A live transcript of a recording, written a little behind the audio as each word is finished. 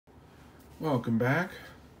Welcome back.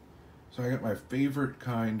 So I got my favorite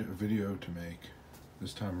kind of video to make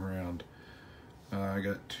this time around. I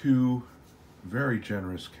got two very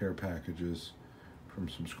generous care packages from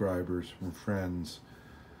subscribers, from friends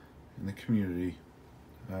in the community.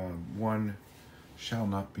 One shall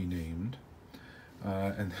not be named,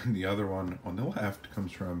 and then the other one on the left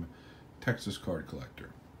comes from Texas Card Collector.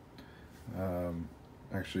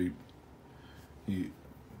 Actually,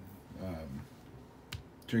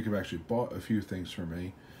 Jacob actually bought a few things for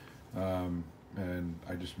me, and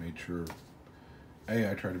I just made sure, A,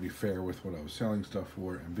 I tried to be fair with what I was selling stuff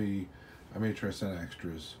for, and B, I made sure I sent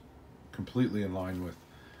extras completely in line with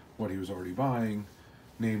what he was already buying,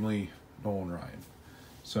 namely Nolan Ryan.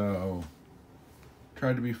 So,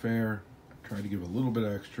 tried to be fair, tried to give a little bit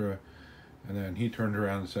extra, and then he turned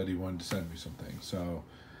around and said he wanted to send me something. So,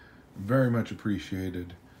 very much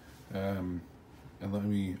appreciated. And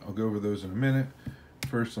I'll go over those in a minute.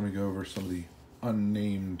 First, let me go over some of the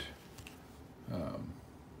unnamed,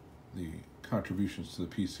 the contributions to the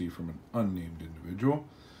PC from an unnamed individual.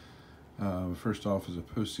 First off is a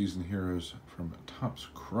Postseason Heroes from Topps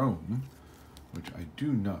Chrome, which I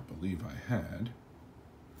do not believe I had.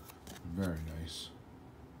 Very nice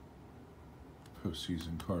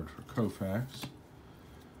postseason card for Koufax.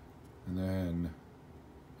 And then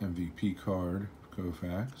MVP card for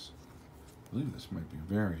Koufax. I believe this might be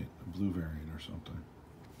a variant, a blue variant or something.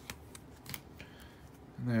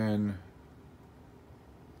 And then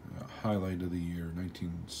highlight of the year,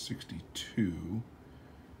 1962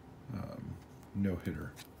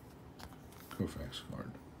 no-hitter Koufax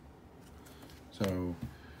card. So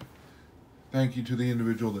thank you to the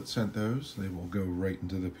individual that sent those. They will go right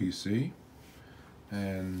into the PC.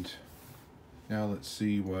 And now let's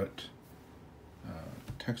see what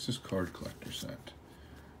Texas Card Collector sent.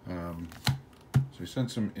 So he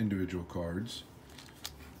sent some individual cards.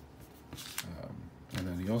 And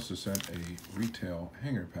then he also sent a retail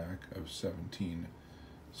hanger pack of 17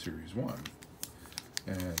 Series 1.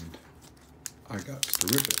 And I got to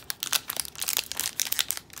rip it.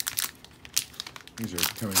 These are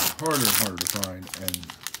becoming harder and harder to find and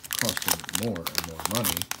costing more and more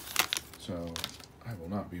money. So I will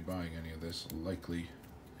not be buying any of this likely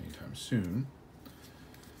anytime soon.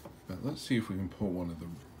 But let's see if we can pull one of the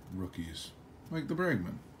rookies, like the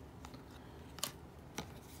Bregman.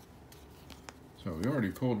 So we already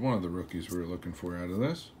pulled one of the rookies we were looking for out of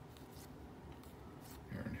this.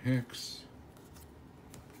 Aaron Hicks.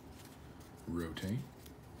 Rotate.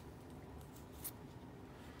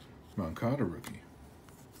 Moncada rookie.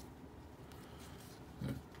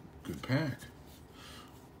 A good pack.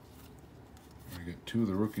 I get two of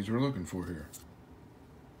the rookies we're looking for here.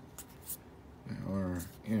 Our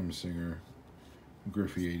Amsinger,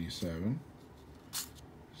 Griffey 87,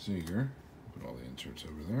 Seager, put all the inserts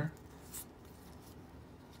over there.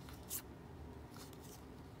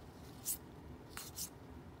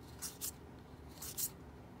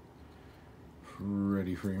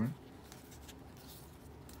 Freddie Freeman,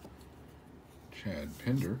 Chad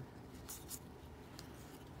Pinder.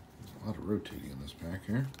 There's a lot of rotating in this pack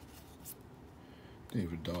here.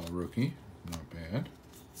 David Dahl rookie, not bad.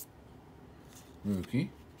 Mookie.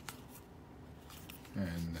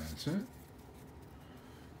 And that's it.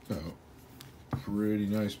 So, pretty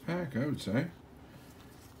nice pack, I would say.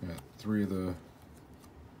 Got three of the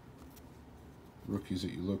rookies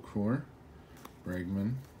that you look for.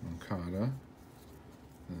 Bregman, Moncada,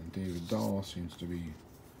 and David Dahl seems to be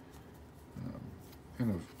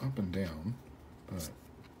kind of up and down, but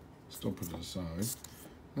still put it aside.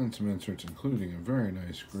 And some inserts, including a very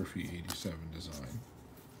nice Griffey 87 design.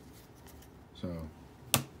 So,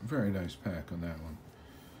 very nice pack on that one.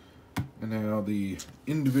 And now the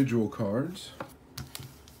individual cards.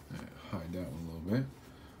 Hide that one a little bit.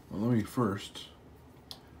 Well, let me first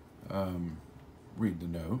read the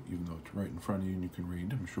note, even though it's right in front of you and you can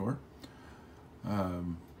read, I'm sure.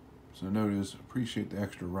 So the note is, appreciate the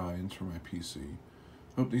extra Ryans for my PC.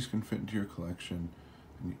 Hope these can fit into your collection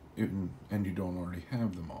and you don't already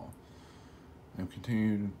have them all. I'm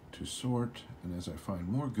continuing to sort, and as I find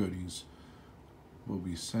more goodies, we'll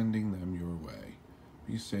be sending them your way.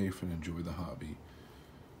 Be safe and enjoy the hobby.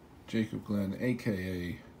 Jacob Glenn,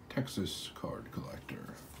 aka Texas Card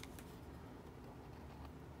Collector.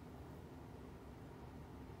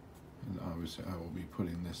 And obviously I will be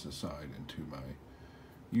putting this aside into my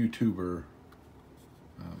YouTuber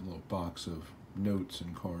little box of notes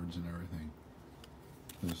and cards and everything.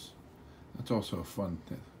 That's also a fun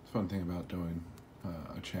thing about doing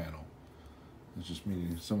a channel. It's just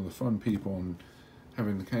meeting some of the fun people and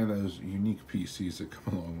having the kind of those unique PCs that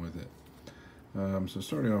come along with it. So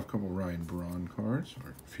starting off, a couple Ryan Braun cards,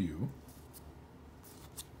 or a few.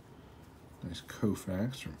 Nice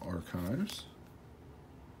Koufax from Archives.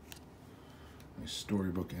 Nice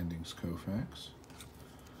Storybook Endings Koufax.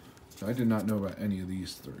 So I did not know about any of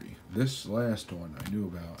these three. This last one I knew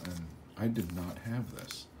about, and I did not have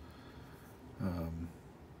this.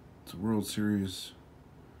 It's a World Series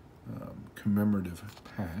commemorative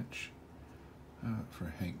patch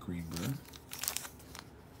for Hank Greenberg.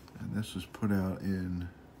 And this was put out in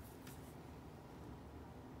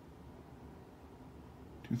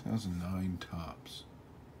 2009 tops.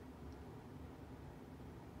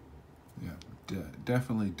 Yeah,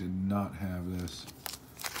 definitely did not have this.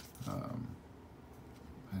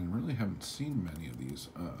 And really haven't seen many of these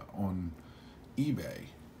on eBay.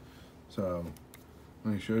 So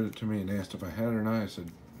when he showed it to me and asked if I had it or not, I said,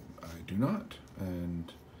 I do not.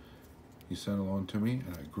 And he sent it along to me,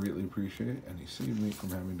 and I greatly appreciate it, and he saved me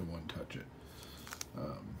from having to one-touch it.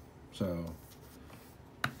 So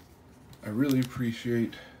I really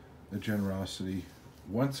appreciate the generosity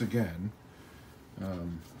once again,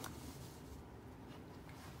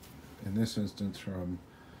 in this instance from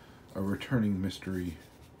a returning mystery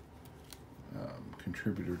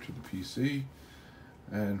contributor to the PC,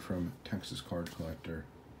 and from Texas Card Collector.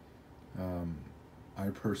 I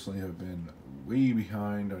personally have been way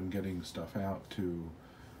behind on getting stuff out to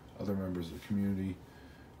other members of the community.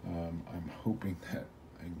 I'm hoping that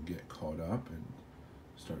I can get caught up and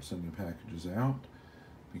start sending packages out,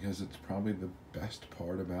 because it's probably the best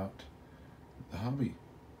part about the hobby,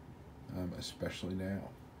 especially now.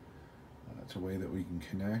 It's a way that we can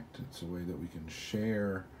connect. It's a way that we can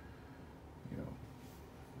share. You know,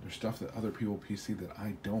 there's stuff that other people PC that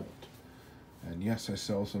I don't. And yes, I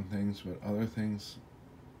sell some things, but other things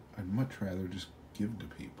I'd much rather just give to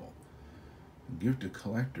people. And give to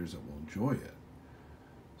collectors that will enjoy it.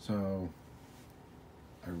 So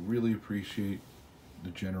I really appreciate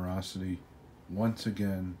the generosity once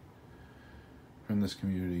again from this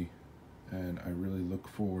community, and I really look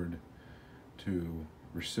forward to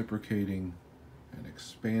reciprocating and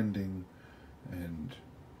expanding and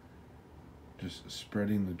just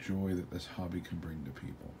spreading the joy that this hobby can bring to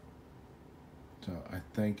people. So I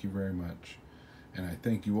thank you very much, and I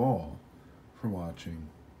thank you all for watching.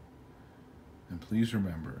 And please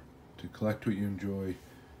remember to collect what you enjoy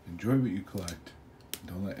what you collect.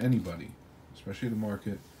 Don't let anybody, especially the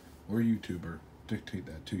market or YouTuber, dictate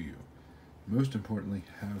that to you. Most importantly,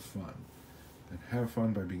 have fun. And have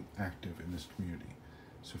fun by being active in this community.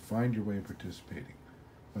 So find your way of participating.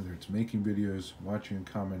 Whether it's making videos, watching and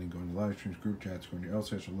commenting, going to live streams, group chats, going to your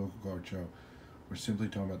LCS or local card show, or simply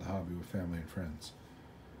talking about the hobby with family and friends.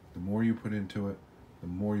 The more you put into it, the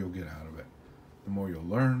more you'll get out of it. The more you'll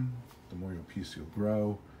learn, the more your PC will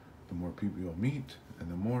grow, the more people you'll meet, and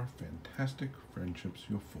the more fantastic friendships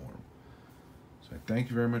you'll form. So I thank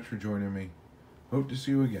you very much for joining me. Hope to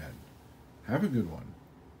see you again. Have a good one,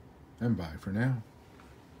 and bye for now.